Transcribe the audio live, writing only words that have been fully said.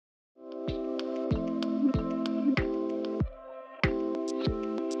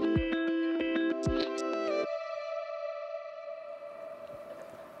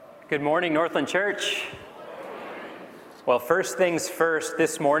Good morning, Northland Church. Well, first things first,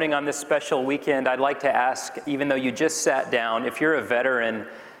 this morning on this special weekend, I'd like to ask, even though you just sat down, if you're a veteran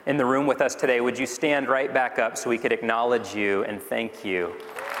in the room with us today, would you stand right back up so we could acknowledge you and thank you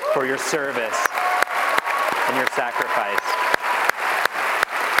for your service and your sacrifice.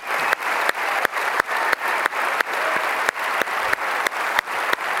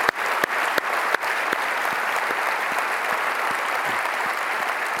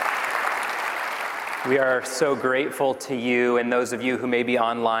 We are so grateful to you, and those of you who may be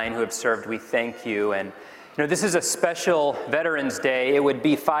online who have served, we thank you. And this is a special Veterans Day. It would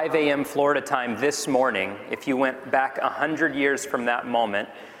be 5 a.m. Florida time this morning. If you went back 100 years from that moment,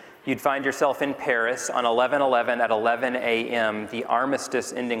 you'd find yourself in Paris on 11/11 at 11 a.m. The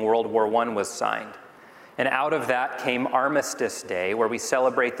armistice ending World War I was signed. And out of that came Armistice Day, where we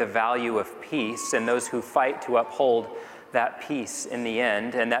celebrate the value of peace and those who fight to uphold that peace in the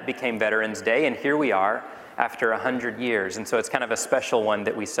end, and that became Veterans Day, and here we are after 100 years, and so it's kind of a special one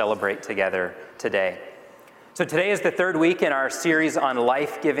that we celebrate together today. So today is the third week in our series on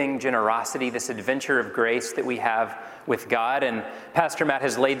life-giving generosity, this adventure of grace that we have with God, and Pastor Matt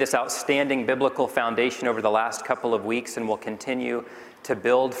has laid this outstanding biblical foundation over the last couple of weeks, and we'll continue to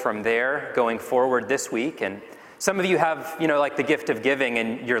build from there going forward this week. And some of you have, like the gift of giving,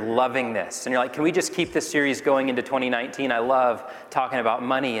 and you're loving this. And you're like, can we just keep this series going into 2019? I love talking about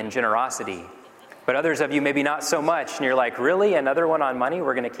money and generosity. But others of you, maybe not so much. And you're like, really? Another one on money?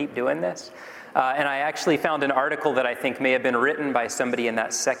 We're going to keep doing this? And I actually found an article that I think may have been written by somebody in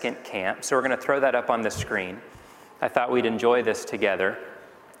that second camp. So we're going to throw that up on the screen. I thought we'd enjoy this together.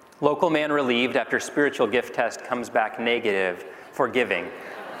 Local man relieved after spiritual gift test comes back negative for giving.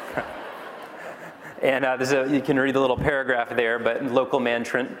 And you can read the little paragraph there, but local man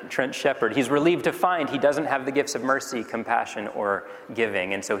Trent Shepard, he's relieved to find he doesn't have the gifts of mercy, compassion, or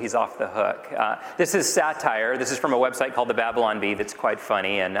giving, and so he's off the hook. This is satire. This is from a website called the Babylon Bee that's quite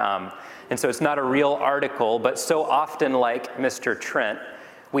funny, and so it's not a real article, but so often like Mr. Trent,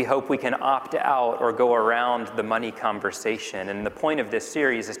 we hope we can opt out or go around the money conversation. And the point of this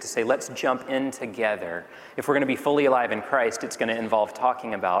series is to say, let's jump in together. If we're going to be fully alive in Christ, it's going to involve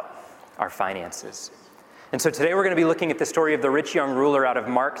talking about our finances. And so today we're going to be looking at the story of the rich young ruler out of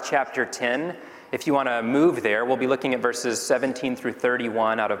Mark chapter 10. If you want to move there, we'll be looking at verses 17 through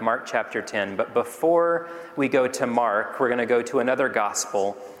 31 out of Mark chapter 10. But before we go to Mark, we're going to go to another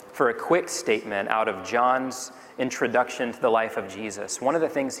gospel for a quick statement out of John's introduction to the life of Jesus. One of the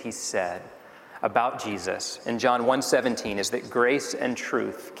things he said about Jesus in John 1:17 is that grace and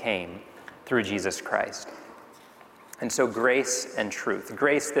truth came through Jesus Christ. And so grace and truth.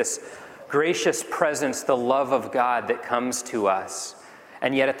 Grace, this gracious presence, the love of God that comes to us,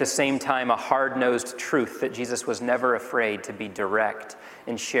 and yet at the same time a hard-nosed truth that Jesus was never afraid to be direct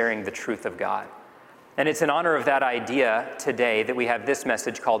in sharing the truth of God. And it's in honor of that idea today that we have this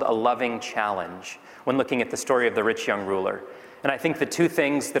message called A Loving Challenge when looking at the story of the rich young ruler. And I think the two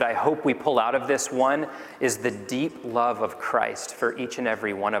things that I hope we pull out of this, one is the deep love of Christ for each and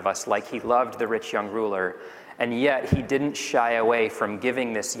every one of us, like he loved the rich young ruler. And yet he didn't shy away from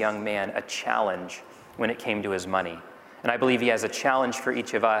giving this young man a challenge when it came to his money. And I believe he has a challenge for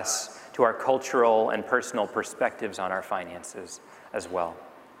each of us to our cultural and personal perspectives on our finances as well.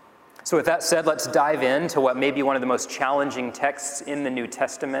 So with that said, let's dive into what may be one of the most challenging texts in the New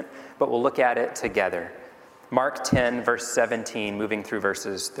Testament, but we'll look at it together. Mark 10, verse 17, moving through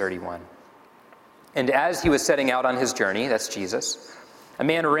verses 31. And as he was setting out on his journey, that's Jesus, a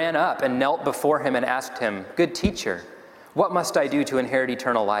man ran up and knelt before him and asked him, "Good teacher, what must I do to inherit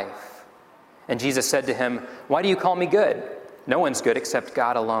eternal life?" And Jesus said to him, "Why do you call me good? No one's good except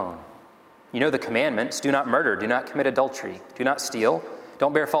God alone. You know the commandments: do not murder, do not commit adultery, do not steal,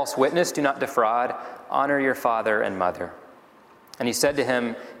 don't bear false witness, do not defraud, honor your father and mother." And he said to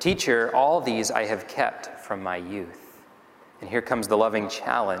him, "Teacher, all these I have kept from my youth." And here comes the loving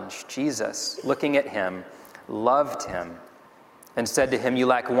challenge. Jesus, looking at him, loved him and said to him, "You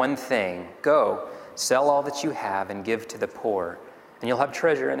lack one thing. Go, sell all that you have and give to the poor, and you'll have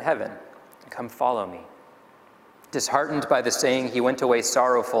treasure in heaven. Come follow me." Disheartened by the saying, he went away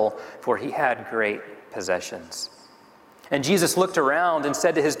sorrowful, for he had great possessions. And Jesus looked around and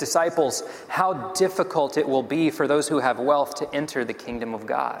said to his disciples, "How difficult it will be for those who have wealth to enter the kingdom of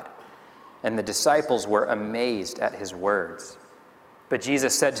God." And the disciples were amazed at his words. But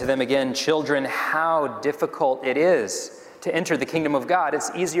Jesus said to them again, "Children, how difficult it is to enter the kingdom of God. It's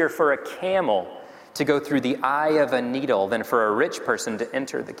easier for a camel to go through the eye of a needle than for a rich person to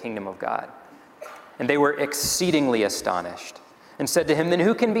enter the kingdom of God." And they were exceedingly astonished and said to him, "Then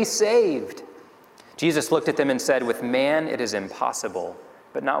who can be saved?" Jesus looked at them and said, "With man it is impossible,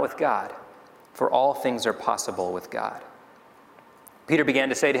 but not with God, for all things are possible with God." Peter began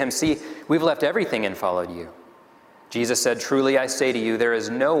to say to him, "See, we've left everything and followed you." Jesus said, "Truly I say to you, there is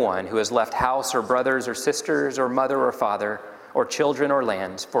no one who has left house or brothers or sisters or mother or father or children or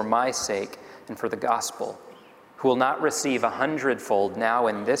lands for my sake and for the gospel, who will not receive 100-fold now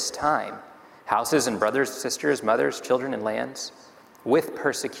in this time, houses and brothers, sisters, mothers, children, and lands, with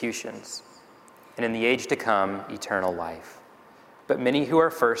persecutions, and in the age to come, eternal life. But many who are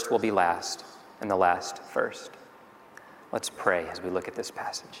first will be last, and the last first." Let's pray as we look at this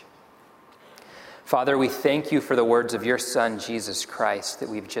passage. Father, we thank you for the words of your Son, Jesus Christ, that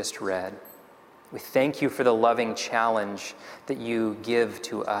we've just read. We thank you for the loving challenge that you give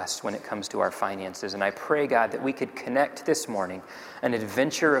to us when it comes to our finances. And I pray, God, that we could connect this morning an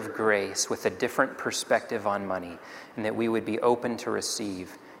adventure of grace with a different perspective on money, and that we would be open to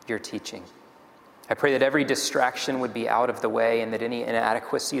receive your teaching. I pray that every distraction would be out of the way, and that any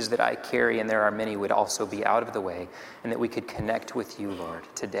inadequacies that I carry, and there are many, would also be out of the way, and that we could connect with you, Lord,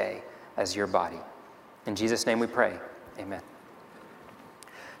 today as your body. In Jesus' name we pray. Amen.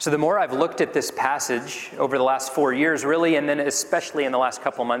 So the more I've looked at this passage over the last 4 years, really, and then especially in the last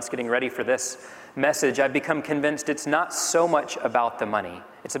couple months getting ready for this message, I've become convinced it's not so much about the money.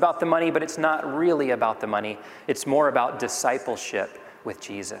 It's about the money, but it's not really about the money. It's more about discipleship with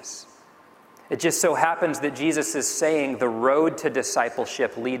Jesus. It just so happens that Jesus is saying the road to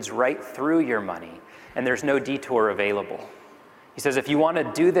discipleship leads right through your money, and there's no detour available. He says, if you want to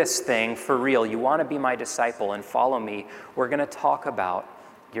do this thing for real, you want to be my disciple and follow me, we're going to talk about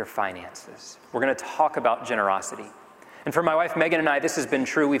your finances. We're going to talk about generosity. And for my wife, Megan, and I, this has been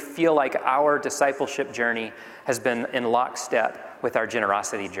true. We feel like our discipleship journey has been in lockstep with our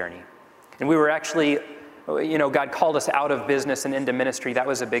generosity journey. And we were actually, God called us out of business and into ministry. That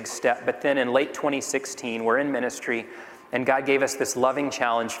was a big step. But then in late 2016, we're in ministry, and God gave us this loving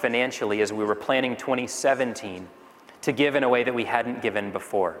challenge financially as we were planning 2017 to give in a way that we hadn't given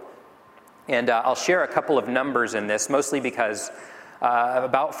before. And I'll share a couple of numbers in this, mostly because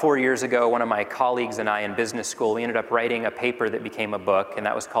about 4 years ago, one of my colleagues and I in business school, we ended up writing a paper that became a book, and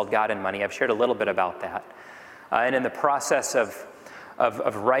that was called God and Money. I've shared a little bit about that. And in the process of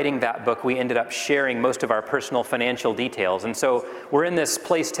writing that book, we ended up sharing most of our personal financial details. And so we're in this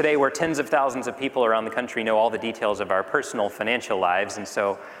place today where tens of thousands of people around the country know all the details of our personal financial lives. And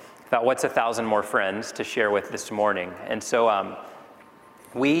so I thought, what's 1,000 more friends to share with this morning? And so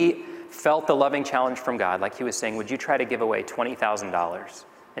we felt the loving challenge from God, like he was saying, would you try to give away $20,000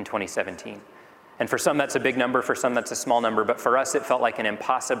 in 2017? And for some, that's a big number. For some, that's a small number. But for us, it felt like an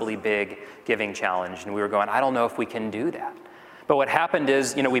impossibly big giving challenge. And we were going, I don't know if we can do that. But what happened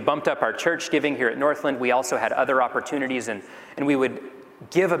is, we bumped up our church giving here at Northland. We also had other opportunities, and we would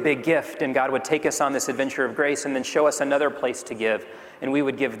give a big gift, and God would take us on this adventure of grace and then show us another place to give. And we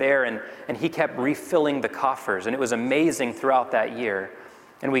would give there, and he kept refilling the coffers. And it was amazing throughout that year.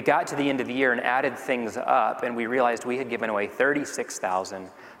 And we got to the end of the year and added things up, and we realized we had given away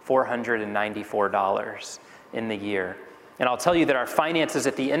 $36,494 in the year. And I'll tell you that our finances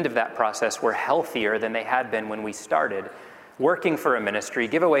at the end of that process were healthier than they had been when we started working for a ministry.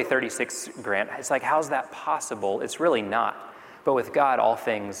 Give away 36 grand. It's like, how's that possible? It's really not. But with God, all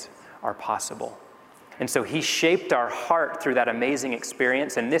things are possible. And so he shaped our heart through that amazing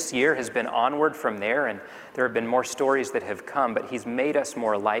experience. And this year has been onward from there. And there have been more stories that have come. But he's made us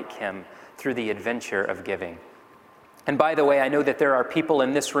more like him through the adventure of giving. And by the way, I know that there are people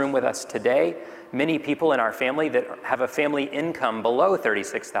in this room with us today, many people in our family that have a family income below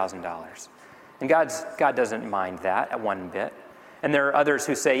 $36,000. And God doesn't mind that one bit. And there are others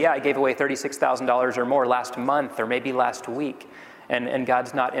who say, yeah, I gave away $36,000 or more last month or maybe last week. And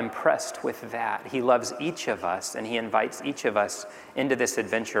God's not impressed with that. He loves each of us, and he invites each of us into this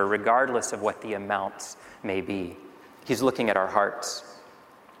adventure, regardless of what the amounts may be. He's looking at our hearts.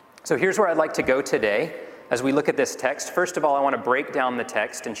 So here's where I'd like to go today as we look at this text. First of all, I want to break down the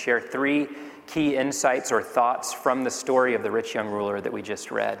text and share 3 key insights or thoughts from the story of the rich young ruler that we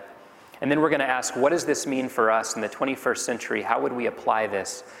just read. And then we're going to ask, what does this mean for us in the 21st century? How would we apply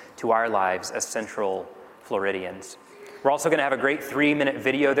this to our lives as Central Floridians? We're also going to have a great 3-minute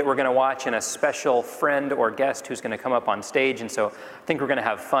video that we're going to watch and a special friend or guest who's going to come up on stage. And so I think we're going to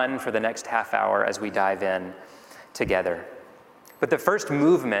have fun for the next half hour as we dive in together. But the first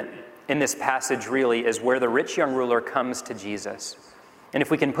movement in this passage really is where the rich young ruler comes to Jesus. And if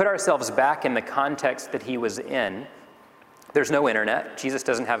we can put ourselves back in the context that he was in, there's no internet. Jesus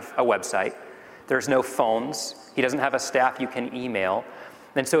doesn't have a website. There's no phones. He doesn't have a staff you can email.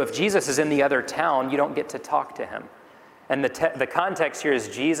 And so if Jesus is in the other town, you don't get to talk to him. And the context here is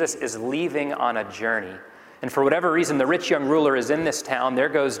Jesus is leaving on a journey And for whatever reason, the rich young ruler is in this town. There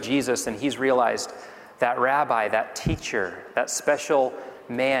goes Jesus, and he's realized that rabbi, that teacher, that special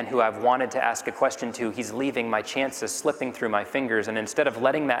man who I've wanted to ask a question to, he's leaving. My chance is slipping through my fingers. And instead of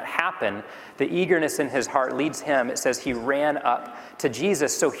letting that happen, the eagerness in his heart leads him. It says he ran up to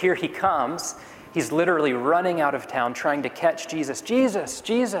Jesus. So here he comes. He's literally running out of town trying to catch Jesus. Jesus,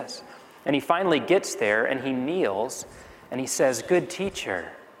 Jesus. And he finally gets there and he kneels and he says, "Good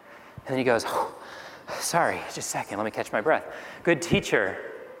teacher." And then he goes, "Oh, sorry, just a second, let me catch my breath. Good teacher,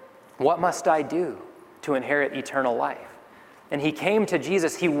 what must I do to inherit eternal life?" And he came to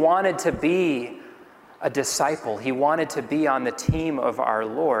Jesus. He wanted to be a disciple. He wanted to be on the team of our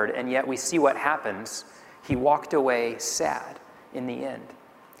Lord. And yet we see what happens. He walked away sad in the end.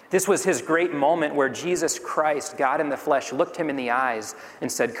 This was his great moment where Jesus Christ, God in the flesh, looked him in the eyes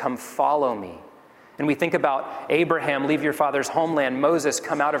and said, "Come follow me." And we think about Abraham, leave your father's homeland. Moses,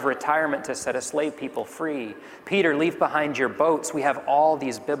 come out of retirement to set a slave people free. Peter, leave behind your boats. We have all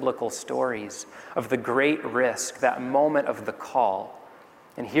these biblical stories of the great risk, that moment of the call.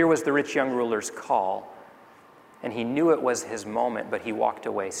 And here was the rich young ruler's call. And he knew it was his moment, but he walked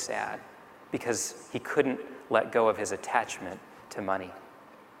away sad because he couldn't let go of his attachment to money.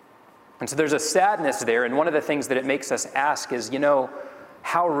 And so there's a sadness there. And one of the things that it makes us ask is,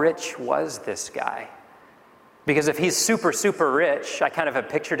 how rich was this guy? Because if he's super, super rich, I kind of have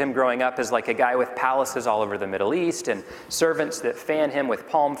pictured him growing up as like a guy with palaces all over the Middle East and servants that fan him with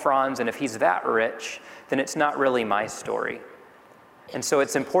palm fronds. And if he's that rich, then it's not really my story. And so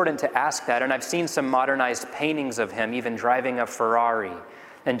it's important to ask that. And I've seen some modernized paintings of him, even driving a Ferrari.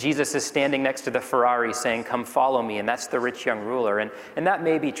 And Jesus is standing next to the Ferrari saying, "Come follow me." And that's the rich young ruler. And that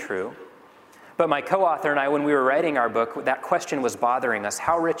may be true. But my co-author and I, when we were writing our book, that question was bothering us.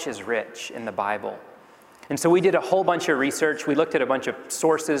 How rich is rich in the Bible? And so we did a whole bunch of research. We looked at a bunch of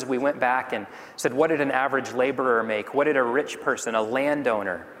sources. We went back and said, what did an average laborer make? What did a rich person, a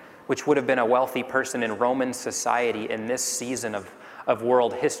landowner, which would have been a wealthy person in Roman society in this season of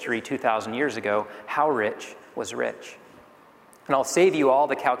world history 2,000 years ago, how rich was rich? And I'll save you all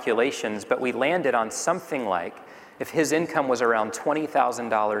the calculations, but we landed on something like, if his income was around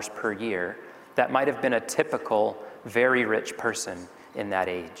 $20,000 per year, that might have been a typical, very rich person in that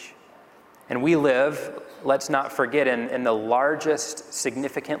age. And we live, let's not forget, in the largest,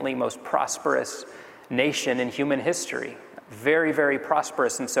 significantly most prosperous nation in human history. Very, very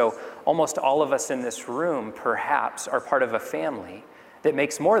prosperous. And so almost all of us in this room, perhaps, are part of a family that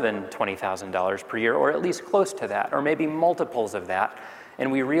makes more than $20,000 per year, or at least close to that, or maybe multiples of that.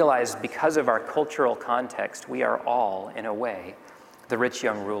 And we realize because of our cultural context, we are all, in a way, the rich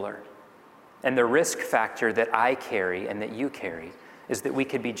young ruler. And the risk factor that I carry and that you carry is that we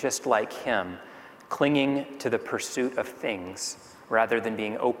could be just like him, clinging to the pursuit of things rather than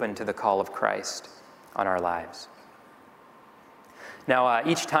being open to the call of Christ on our lives. Now,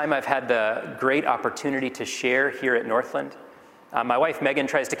 each time I've had the great opportunity to share here at Northland, my wife Megan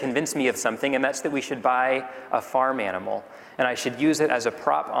tries to convince me of something, and that's that we should buy a farm animal, and I should use it as a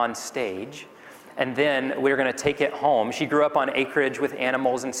prop on stage, and then we're going to take it home. She grew up on acreage with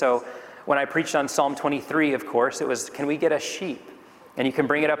animals, and so when I preached on Psalm 23, of course, it was, can we get a sheep? And you can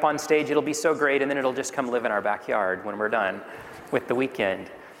bring it up on stage, it'll be so great, and then it'll just come live in our backyard when we're done with the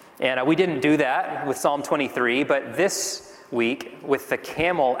weekend. And we didn't do that with Psalm 23, but this week, with the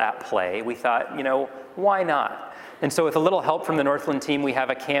camel at play, we thought, why not? And so with a little help from the Northland team, we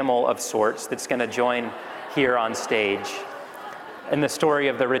have a camel of sorts that's going to join here on stage. In the story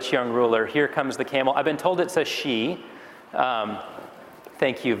of the rich young ruler, here comes the camel. I've been told it's a she.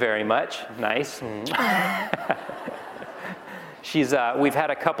 Thank you very much. Nice. We've had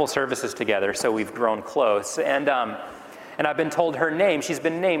a couple services together, so we've grown close. And I've been told her name. She's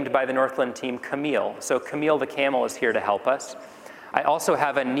been named by the Northland team Camille. So Camille the camel is here to help us. I also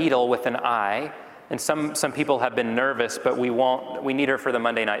have a needle with an eye. And some people have been nervous, but we need her for the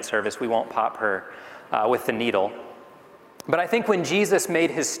Monday night service. We won't pop her with the needle. But I think when Jesus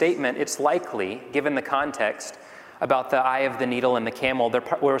made his statement, it's likely, given the context, about the eye of the needle and the camel, there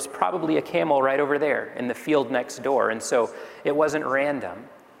was probably a camel right over there in the field next door. And so it wasn't random.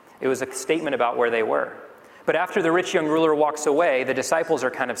 It was a statement about where they were. But after the rich young ruler walks away, the disciples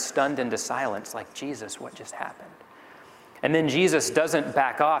are kind of stunned into silence, like, Jesus, what just happened? And then Jesus doesn't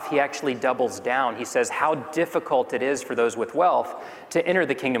back off. He actually doubles down. He says how difficult it is for those with wealth to enter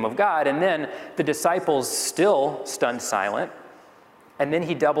the kingdom of God. And then the disciples still stunned silent. And then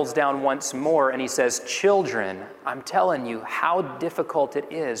he doubles down once more and he says, children, I'm telling you how difficult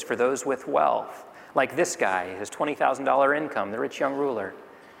it is for those with wealth, like this guy, his $20,000 income, the rich young ruler,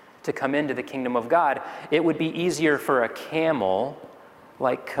 to come into the kingdom of God. It would be easier for a camel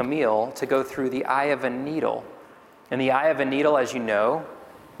like Camille, to go through the eye of a needle. And the eye of a needle, as you know,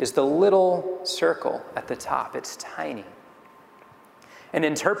 is the little circle at the top. It's tiny. And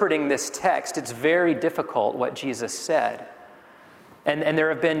interpreting this text, it's very difficult what Jesus said. And there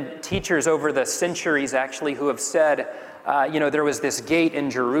have been teachers over the centuries actually who have said, there was this gate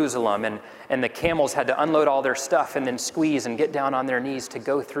in Jerusalem and the camels had to unload all their stuff and then squeeze and get down on their knees to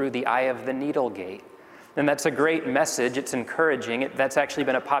go through the eye of the needle gate. And that's a great message. It's encouraging. That's actually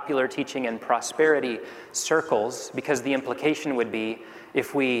been a popular teaching in prosperity circles, because the implication would be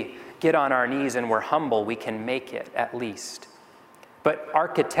if we get on our knees and we're humble, we can make it at least. But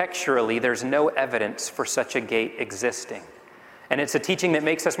architecturally, there's no evidence for such a gate existing. And it's a teaching that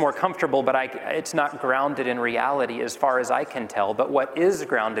makes us more comfortable, but it's not grounded in reality as far as I can tell. But what is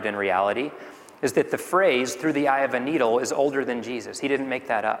grounded in reality is that the phrase, through the eye of a needle, is older than Jesus. He didn't make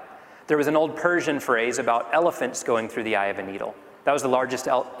that up. There was an old Persian phrase about elephants going through the eye of a needle. That was the largest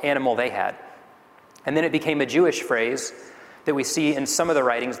animal they had. And then it became a Jewish phrase that we see in some of the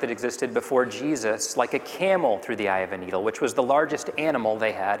writings that existed before Jesus, like a camel through the eye of a needle, which was the largest animal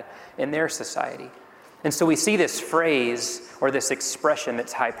they had in their society. And so we see this phrase or this expression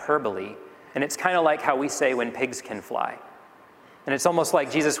that's hyperbole, and it's kind of like how we say when pigs can fly. And it's almost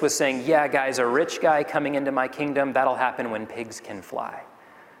like Jesus was saying, yeah, guys, a rich guy coming into my kingdom, that'll happen when pigs can fly.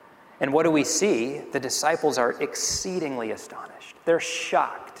 And what do we see? The disciples are exceedingly astonished. They're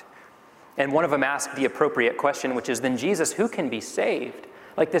shocked. And one of them asked the appropriate question, which is, then Jesus, who can be saved?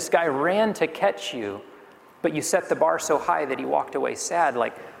 Like, this guy ran to catch you, but you set the bar so high that he walked away sad.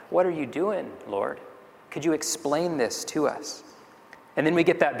 Like, what are you doing, Lord? Could you explain this to us? And then we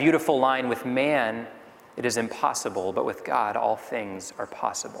get that beautiful line, with man, it is impossible, but with God, all things are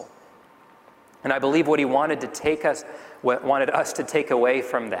possible. And I believe what he wanted us to take away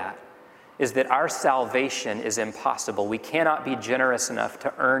from that is that our salvation is impossible. We cannot be generous enough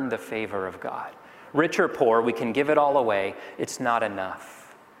to earn the favor of God. Rich or poor, we can give it all away. It's not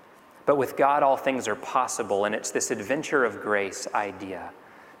enough. But with God, all things are possible, and it's this adventure of grace idea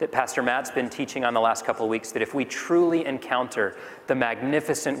that Pastor Matt's been teaching on the last couple of weeks, that if we truly encounter the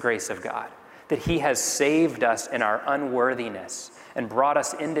magnificent grace of God, that he has saved us in our unworthiness and brought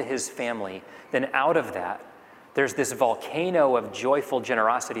us into his family, then out of that, there's this volcano of joyful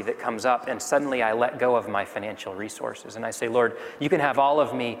generosity that comes up, and suddenly I let go of my financial resources. And I say, Lord, you can have all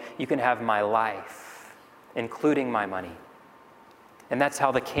of me. You can have my life, including my money. And that's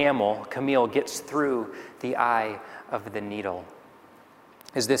how the Camille, gets through the eye of the needle,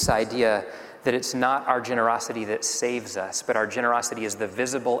 is this idea that it's not our generosity that saves us, but our generosity is the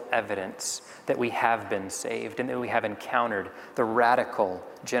visible evidence that we have been saved and that we have encountered the radical,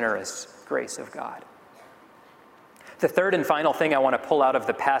 generous grace of God. The third and final thing I want to pull out of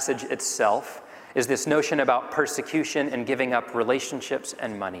the passage itself is this notion about persecution and giving up relationships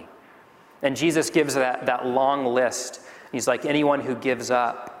and money. And Jesus gives that long list. He's like, anyone who gives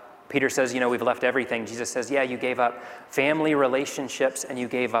up. Peter says, we've left everything. Jesus says, yeah, you gave up family relationships and you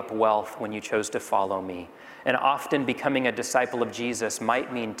gave up wealth when you chose to follow me. And often becoming a disciple of Jesus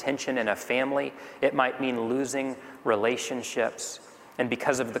might mean tension in a family. It might mean losing relationships. And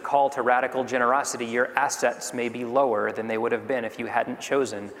because of the call to radical generosity, your assets may be lower than they would have been if you hadn't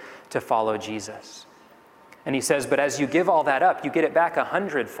chosen to follow Jesus. And he says, but as you give all that up, you get it back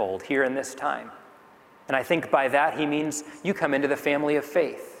 100-fold here in this time. And I think by that he means you come into the family of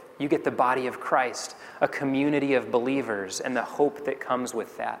faith. You get the body of Christ, a community of believers, and the hope that comes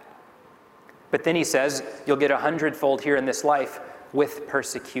with that. But then he says, you'll get 100-fold here in this life with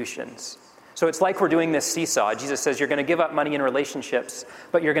persecutions. So it's like we're doing this seesaw. Jesus says you're going to give up money in relationships,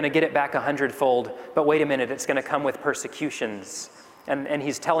 but you're going to get it back 100-fold. But wait a minute, it's going to come with persecutions. And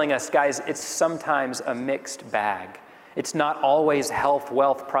he's telling us, guys, it's sometimes a mixed bag. It's not always health,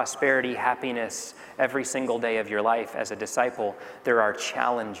 wealth, prosperity, happiness every single day of your life. As a disciple, there are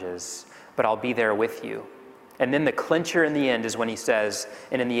challenges, but I'll be there with you. And then the clincher in the end is when he says,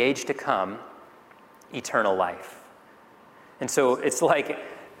 and in the age to come, eternal life. And so it's like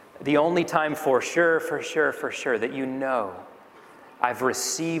the only time for sure that I've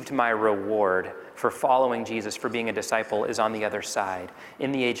received my reward for following Jesus, for being a disciple, is on the other side,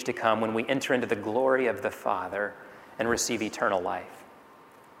 in the age to come, when we enter into the glory of the Father and receive eternal life.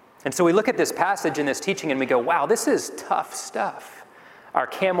 And so we look at this passage and this teaching and we go, wow, this is tough stuff. Our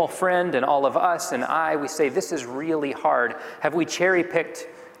camel friend and all of us and we say, this is really hard. Have we cherry-picked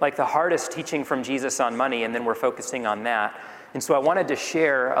like the hardest teaching from Jesus on money, and then we're focusing on that? And so I wanted to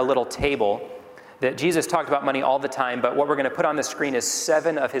share a little table that Jesus talked about money all the time, but what we're going to put on the screen is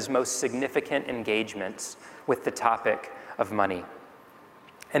 7 of his most significant engagements with the topic of money.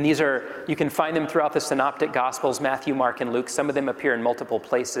 And you can find them throughout the Synoptic Gospels, Matthew, Mark, and Luke. Some of them appear in multiple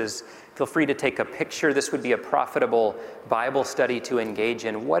places. Feel free to take a picture. This would be a profitable Bible study to engage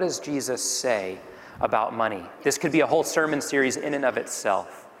in. What does Jesus say about money? This could be a whole sermon series in and of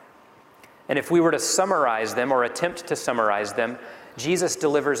itself. And if we were to summarize them or attempt to summarize them, Jesus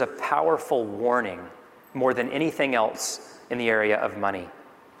delivers a powerful warning more than anything else in the area of money.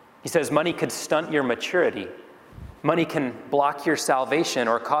 He says money could stunt your maturity. Money can block your salvation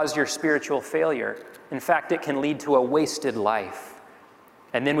or cause your spiritual failure. In fact, it can lead to a wasted life.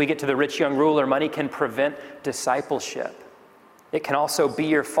 And then we get to the rich young ruler. Money can prevent discipleship. It can also be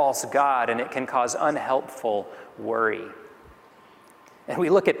your false god, and it can cause unhelpful worry. And we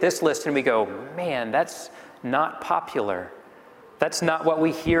look at this list and we go, man, that's not popular. That's not what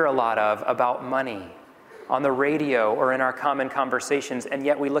we hear a lot of about money on the radio or in our common conversations. And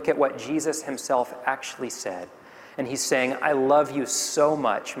yet we look at what Jesus himself actually said. And he's saying, I love you so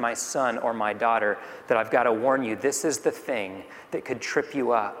much, my son or my daughter, that I've got to warn you, this is the thing that could trip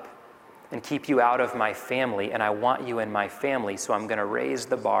you up and keep you out of my family, and I want you in my family, so I'm going to raise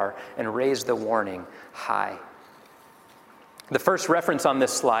the bar and raise the warning high. The first reference on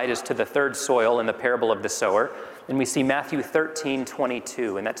this slide is to the third soil in the parable of the sower, and we see Matthew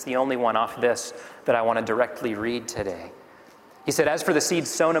 13:22, and that's the only one off this that I want to directly read today. He said, as for the seed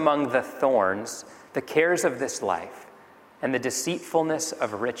sown among the thorns, the cares of this life and the deceitfulness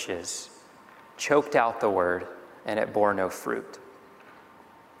of riches choked out the word, and it bore no fruit.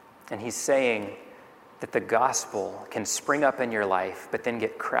 And he's saying that the gospel can spring up in your life, but then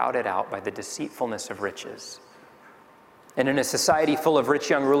get crowded out by the deceitfulness of riches. And in a society full of rich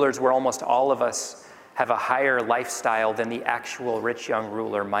young rulers where almost all of us have a higher lifestyle than the actual rich young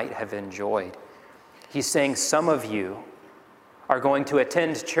ruler might have enjoyed, he's saying some of you are going to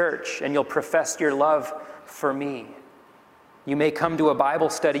attend church and you'll profess your love for me. You may come to a Bible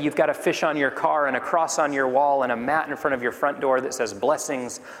study, you've got a fish on your car and a cross on your wall and a mat in front of your front door that says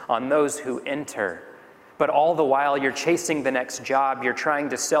blessings on those who enter. But all the while you're chasing the next job, you're trying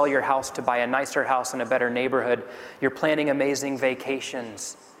to sell your house to buy a nicer house in a better neighborhood, you're planning amazing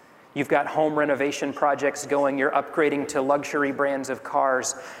vacations. You've got home renovation projects going, you're upgrading to luxury brands of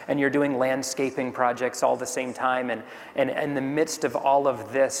cars, and you're doing landscaping projects all the same time. And in the midst of all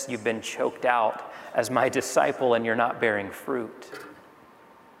of this, you've been choked out as my disciple and you're not bearing fruit.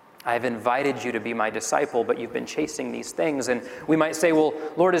 I've invited you to be my disciple, but you've been chasing these things. And we might say, well,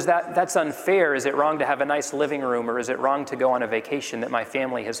 Lord, that's unfair? Is it wrong to have a nice living room, or is it wrong to go on a vacation that my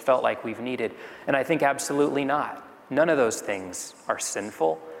family has felt like we've needed? And I think absolutely not. None of those things are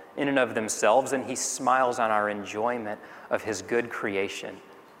sinful in and of themselves, and he smiles on our enjoyment of his good creation.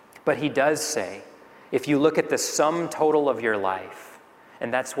 But he does say, if you look at the sum total of your life,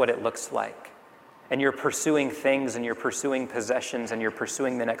 and that's what it looks like, and you're pursuing things and you're pursuing possessions and you're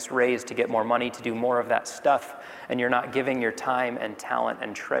pursuing the next raise to get more money to do more of that stuff, and you're not giving your time and talent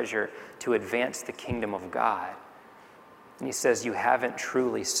and treasure to advance the kingdom of God, and he says you haven't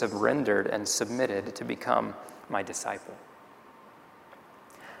truly surrendered and submitted to become my disciple.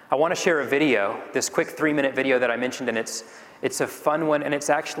 I want to share a video, this quick 3-minute video that I mentioned, and it's a fun one, and it's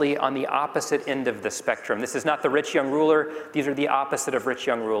actually on the opposite end of the spectrum. This is not the rich young ruler. These are the opposite of rich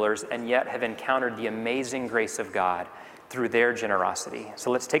young rulers, and yet have encountered the amazing grace of God through their generosity. So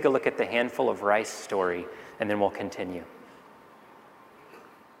let's take a look at the handful of rice story, and then we'll continue.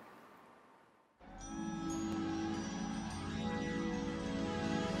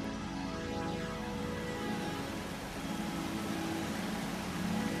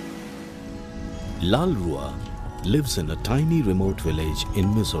 Lalrua lives in a tiny remote village in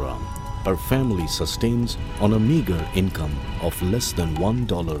Mizoram. Her family sustains on a meager income of less than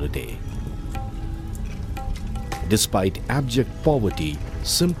 $1 a day. Despite abject poverty,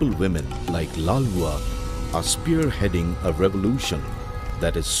 simple women like Lalrua are spearheading a revolution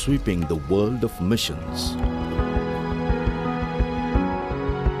that is sweeping the world of missions.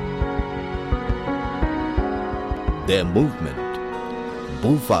 Their movement,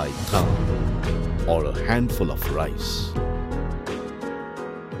 Bufai Tham, or a handful of rice.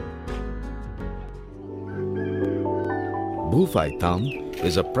 Bufai Tham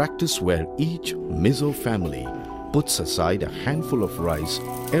is a practice where each Mizo family puts aside a handful of rice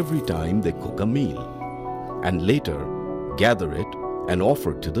every time they cook a meal, and later gather it and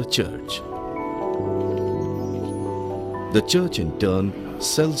offer it to the church. The church in turn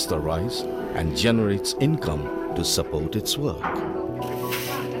sells the rice and generates income to support its work.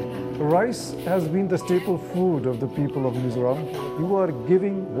 Rice has been the staple food of the people of Mizoram. You are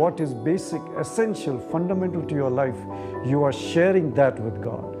giving what is basic, essential, fundamental to your life. You are sharing that with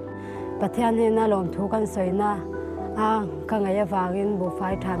God. Pathiani na lom thukan soina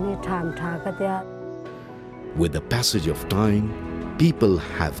With the passage of time, people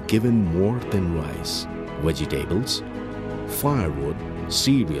have given more than rice, vegetables, firewood,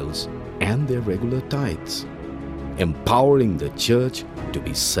 cereals, and their regular tithes, empowering the church to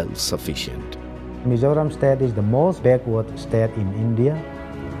be self-sufficient. Mizoram state is the most backward state in India,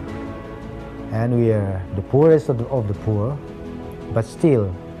 and we are the poorest of the poor, but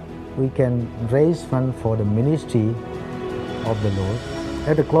still we can raise funds for the ministry of the Lord.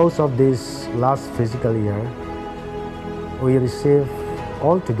 At the close of this last fiscal year, we received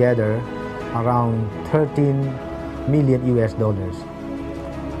altogether around 13 million US dollars.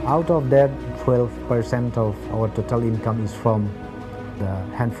 Out of that, 12% of our total income is from the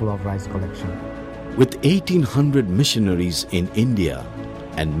handful of rice collection. With 1,800 missionaries in India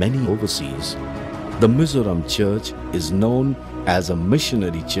and many overseas, the Mizoram Church is known as a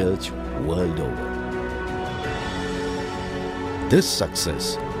missionary church world over. This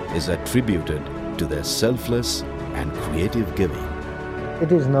success is attributed to their selfless and creative giving.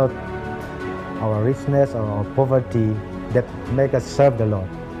 It is not our richness or our poverty that make us serve the Lord,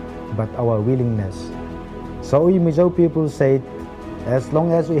 but our willingness. So we Mizo people say, as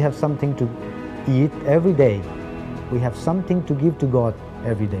long as we have something to eat every day, we have something to give to God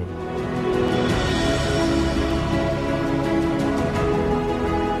every day.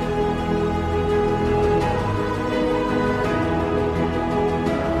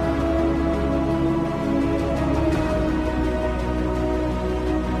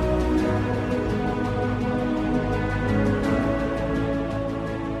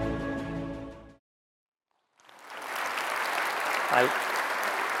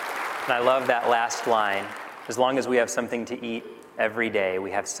 I love that last line. As long as we have something to eat every day,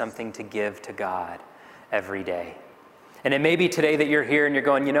 we have something to give to God every day. And it may be today that you're here and you're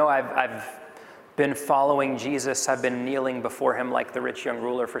going, you know, I've been following Jesus. I've been kneeling before him like the rich young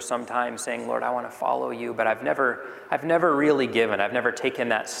ruler for some time, saying, Lord, I want to follow you, but I've never really given. I've never taken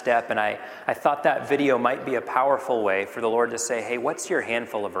that step. And I thought that video might be a powerful way for the Lord to say, hey, what's your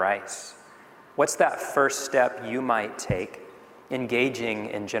handful of rice? What's that first step you might take? Engaging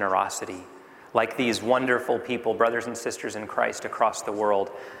in generosity. Like these wonderful people, brothers and sisters in Christ across the world,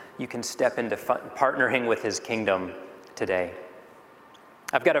 you can step into partnering with his kingdom today.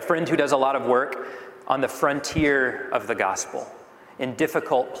 I've got a friend who does a lot of work on the frontier of the gospel, in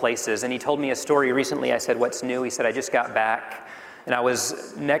difficult places, and he told me a story recently. I said, what's new? He said, I just got back, and I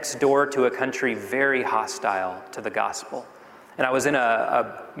was next door to a country very hostile to the gospel. And I was in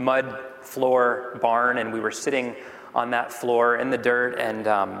a mud floor barn, and we were sitting on that floor in the dirt, and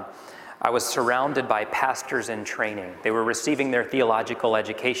I was surrounded by pastors in training. They were receiving their theological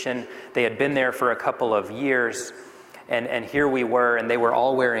education. They had been there for a couple of years, and here we were, and they were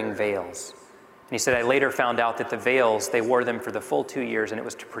all wearing veils. And he said, I later found out that the veils, they wore them for the full 2 years, and it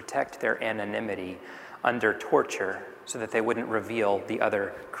was to protect their anonymity under torture so that they wouldn't reveal the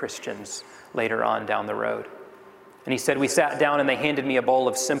other Christians later on down the road. And he said, we sat down and they handed me a bowl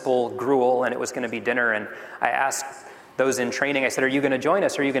of simple gruel, and it was going to be dinner. And I asked those in training, I said, are you going to join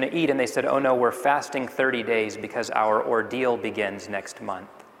us? Are you going to eat? And they said, oh no, we're fasting 30 days because our ordeal begins next month.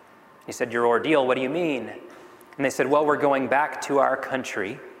 He said, your ordeal, what do you mean? And they said, well, we're going back to our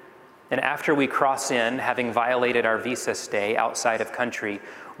country. And after we cross in, having violated our visa stay outside of country,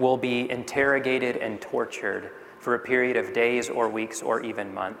 we'll be interrogated and tortured for a period of days or weeks or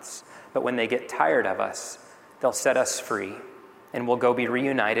even months. But when they get tired of us, they'll set us free, and we'll go be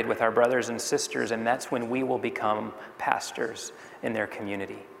reunited with our brothers and sisters, and that's when we will become pastors in their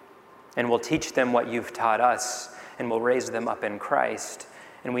community. And we'll teach them what you've taught us, and we'll raise them up in Christ.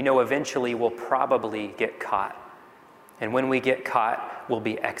 And we know eventually we'll probably get caught. And when we get caught, we'll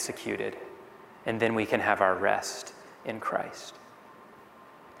be executed, and then we can have our rest in Christ.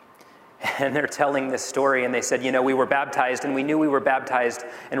 And they're telling this story, and they said, you know, we were baptized, and we knew we were baptized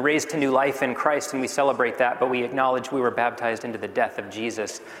and raised to new life in Christ, and we celebrate that, but we acknowledge we were baptized into the death of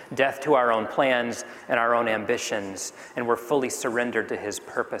Jesus, death to our own plans and our own ambitions, and we're fully surrendered to his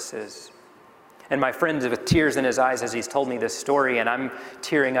purposes. And my friend, with tears in his eyes as he's told me this story, and I'm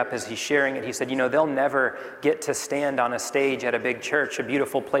tearing up as he's sharing it, he said, you know, they'll never get to stand on a stage at a big church, a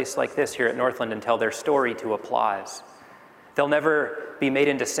beautiful place like this here at Northland, and tell their story to applause. They'll never be made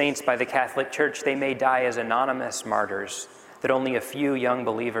into saints by the Catholic Church. They may die as anonymous martyrs that only a few young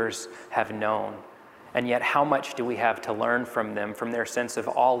believers have known. And yet, how much do we have to learn from them, from their sense of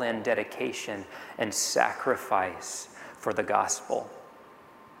all-in dedication and sacrifice for the gospel?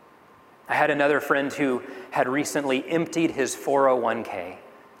 I had another friend who had recently emptied his 401k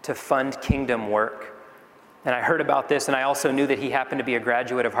to fund kingdom work. And I heard about this, and I also knew that he happened to be a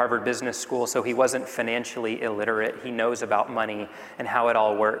graduate of Harvard Business School, so he wasn't financially illiterate. He knows about money and how it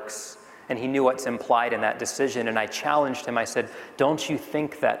all works. And he knew what's implied in that decision. And I challenged him. I said, don't you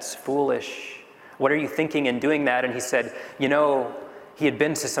think that's foolish? What are you thinking in doing that? And he said, he had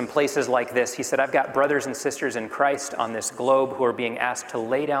been to some places like this. He said, I've got brothers and sisters in Christ on this globe who are being asked to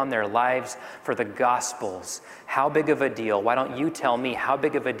lay down their lives for the Gospels. How big of a deal? Why don't you tell me, how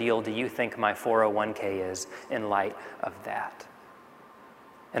big of a deal do you think my 401k is in light of that?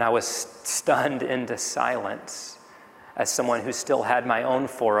 And I was stunned into silence as someone who still had my own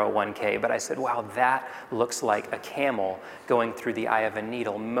 401k. But I said, wow, that looks like a camel going through the eye of a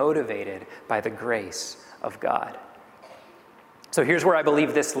needle, motivated by the grace of God. So here's where I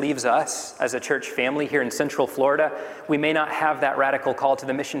believe this leaves us as a church family here in Central Florida. We may not have that radical call to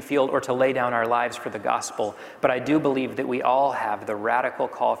the mission field or to lay down our lives for the gospel, but I do believe that we all have the radical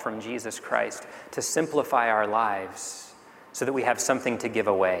call from Jesus Christ to simplify our lives so that we have something to give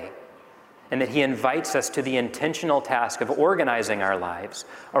away, and that he invites us to the intentional task of organizing our lives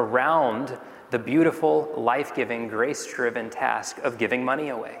around the beautiful, life-giving, grace-driven task of giving money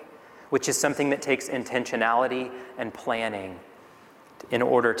away, which is something that takes intentionality and planning in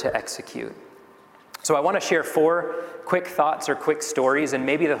order to execute. So I want to share 4 quick thoughts or quick stories, and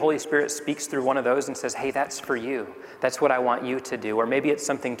maybe the Holy Spirit speaks through one of those and says, hey, that's for you. That's what I want you to do. Or maybe it's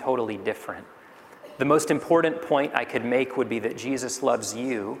something totally different. The most important point I could make would be that Jesus loves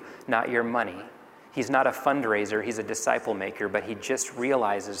you, not your money. He's not a fundraiser, he's a disciple maker, but he just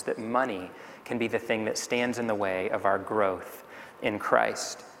realizes that money can be the thing that stands in the way of our growth in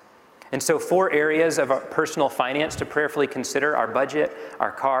Christ. And so 4 areas of our personal finance to prayerfully consider: our budget,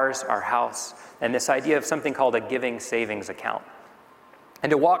 our cars, our house, and this idea of something called a giving savings account. And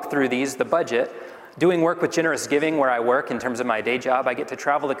to walk through these, the budget, doing work with Generous Giving where I work in terms of my day job, I get to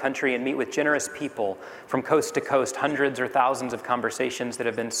travel the country and meet with generous people from coast to coast, hundreds or thousands of conversations that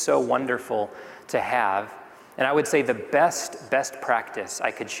have been so wonderful to have. And I would say the best practice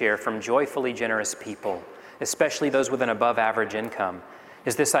I could share from joyfully generous people, especially those with an above average income,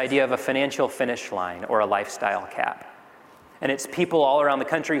 is this idea of a financial finish line or a lifestyle cap. And it's people all around the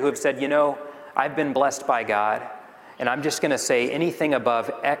country who have said, I've been blessed by God, and I'm just gonna say anything above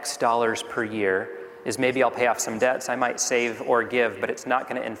X dollars per year is maybe I'll pay off some debts I might save or give, but it's not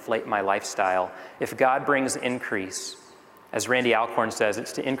gonna inflate my lifestyle. If God brings increase, as Randy Alcorn says,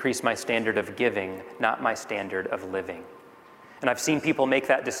 it's to increase my standard of giving, not my standard of living. And I've seen people make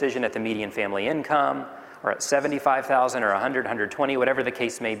that decision at the median family income, or at $75,000 or $100,000, $120,000, whatever the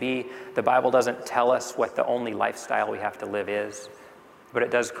case may be. The Bible doesn't tell us what the only lifestyle we have to live is, but it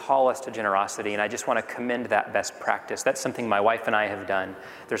does call us to generosity, and I just want to commend that best practice. That's something my wife and I have done.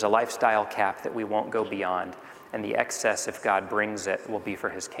 There's a lifestyle cap that we won't go beyond, and the excess, if God brings it, will be for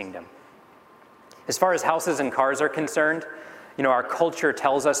his kingdom. As far as houses and cars are concerned, our culture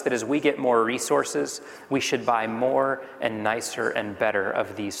tells us that as we get more resources, we should buy more and nicer and better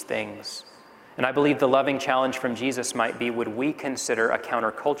of these things. And I believe the loving challenge from Jesus might be, would we consider a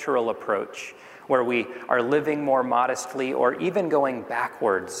countercultural approach where we are living more modestly or even going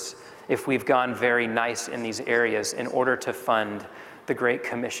backwards if we've gone very nice in these areas in order to fund the Great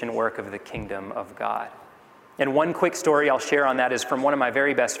Commission work of the kingdom of God? And one quick story I'll share on that is from one of my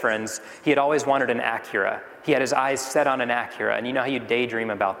very best friends. He had always wanted an Acura. He had his eyes set on an Acura. And you know how you daydream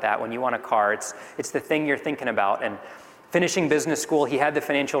about that when you want a car. It's the thing you're thinking about. And finishing business school, he had the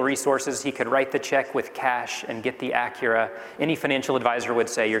financial resources. He could write the check with cash and get the Acura. Any financial advisor would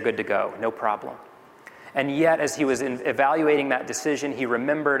say, you're good to go, no problem. And yet, as he was evaluating that decision, he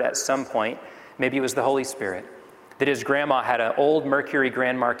remembered at some point, maybe it was the Holy Spirit, that his grandma had an old Mercury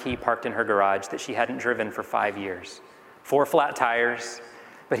Grand Marquis parked in her garage that she hadn't driven for 5 years. 4 flat tires,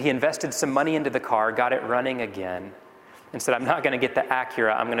 but he invested some money into the car, got it running again, and said, I'm not gonna get the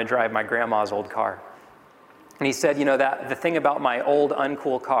Acura, I'm gonna drive my grandma's old car. And he said, that the thing about my old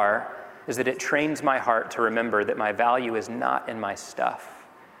uncool car is that it trains my heart to remember that my value is not in my stuff.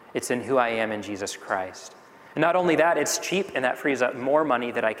 It's in who I am in Jesus Christ. And not only that, it's cheap, and that frees up more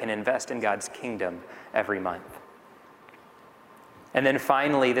money that I can invest in God's kingdom every month. And then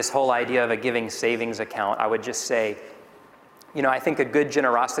finally, this whole idea of a giving savings account, I would just say, I think a good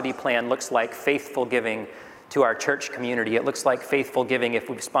generosity plan looks like faithful giving to our church community. It looks like faithful giving if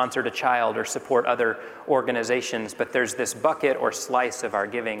we've sponsored a child or support other organizations, but there's this bucket or slice of our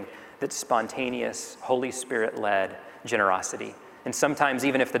giving that's spontaneous, Holy Spirit-led generosity. And sometimes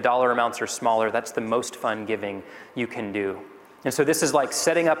even if the dollar amounts are smaller, that's the most fun giving you can do. And so this is like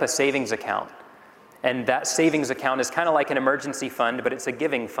setting up a savings account. And that savings account is kind of like an emergency fund, but it's a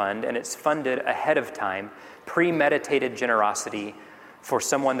giving fund, and it's funded ahead of time, premeditated generosity for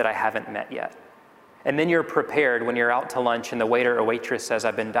someone that I haven't met yet. And then you're prepared when you're out to lunch and the waiter or waitress says,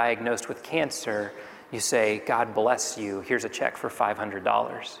 I've been diagnosed with cancer. You say, God bless you. Here's a check for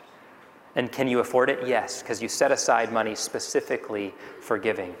 $500. And can you afford it? Yes, because you set aside money specifically for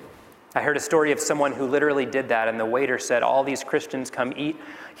giving. I heard a story of someone who literally did that, and the waiter said, all these Christians come eat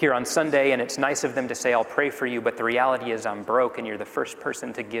here on Sunday, and it's nice of them to say, I'll pray for you, but the reality is I'm broke, and you're the first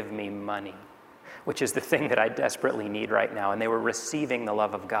person to give me money, which is the thing that I desperately need right now. And they were receiving the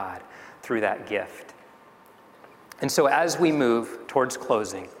love of God through that gift. And so as we move towards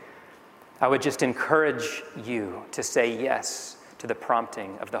closing, I would just encourage you to say yes to the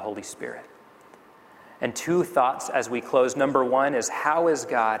prompting of the Holy Spirit. And 2 thoughts as we close. Number 1 is, how is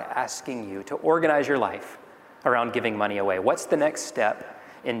God asking you to organize your life around giving money away? What's the next step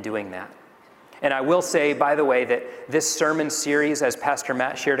in doing that? And I will say, by the way, that this sermon series, as Pastor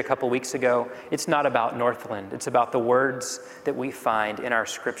Matt shared a couple weeks ago, it's not about Northland. It's about the words that we find in our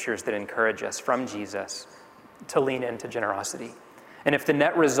scriptures that encourage us from Jesus to lean into generosity. And if the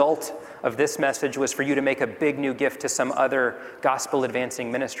net result of this message was for you to make a big new gift to some other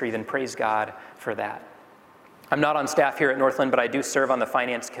gospel-advancing ministry, then praise God for that. I'm not on staff here at Northland, but I do serve on the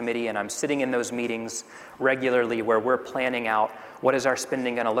finance committee, and I'm sitting in those meetings regularly where we're planning out what is our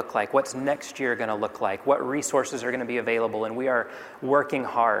spending going to look like, what's next year going to look like, what resources are going to be available, and we are working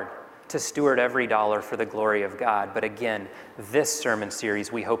hard to steward every dollar for the glory of God. But again, this sermon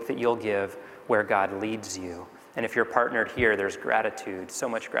series, we hope that you'll give where God leads you. And if you're partnered here, there's gratitude, so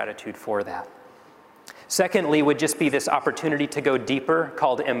much gratitude for that. Secondly, would just be this opportunity to go deeper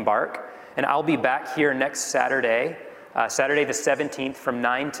called Embark. And I'll be back here next Saturday, Saturday the 17th from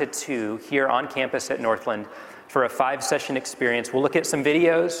 9 to 2 here on campus at Northland for a 5-session experience. We'll look at some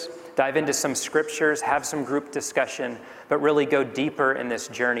videos, dive into some scriptures, have some group discussion, but really go deeper in this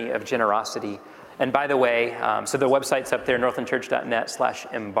journey of generosity. And by the way, so the website's up there,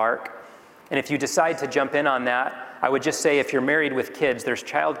 northlandchurch.net/embark. And if you decide to jump in on that, I would just say if you're married with kids, there's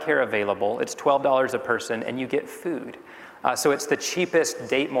childcare available. It's $12 a person, and you get food. So it's the cheapest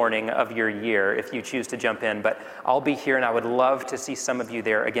date morning of your year if you choose to jump in. But I'll be here, and I would love to see some of you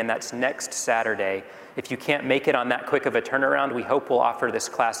there. Again, that's next Saturday. If you can't make it on that quick of a turnaround, we hope we'll offer this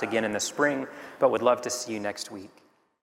class again in the spring, but would love to see you next week.